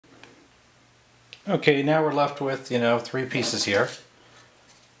Okay, now we're left with, three pieces here.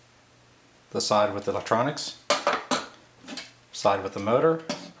 The side with the electronics, side with the motor,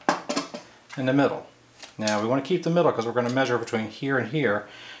 and the middle. Now we want to keep the middle because we're going to measure between here and here.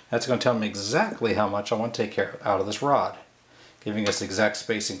 That's going to tell me exactly how much I want to take out of this rod, giving us exact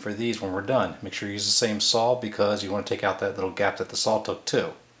spacing for these when we're done. Make sure you use the same saw because you want to take out that little gap that the saw took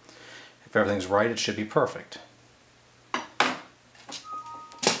too. If everything's right, it should be perfect.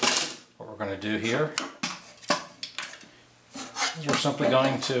 What we're going to do here is we're simply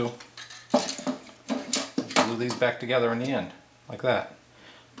going to glue these back together in the end, like that.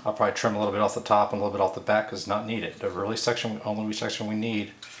 I'll probably trim a little bit off the top and a little bit off the back because it's not needed. The only section we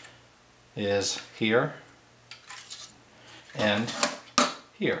need is here and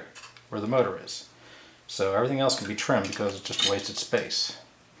here, where the motor is. So everything else can be trimmed because it's just wasted space.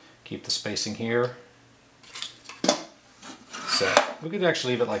 Keep the spacing here. So we could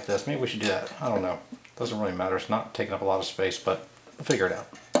actually leave it like this. Maybe we should do that. I don't know. Doesn't really matter. It's not taking up a lot of space, but we'll figure it out.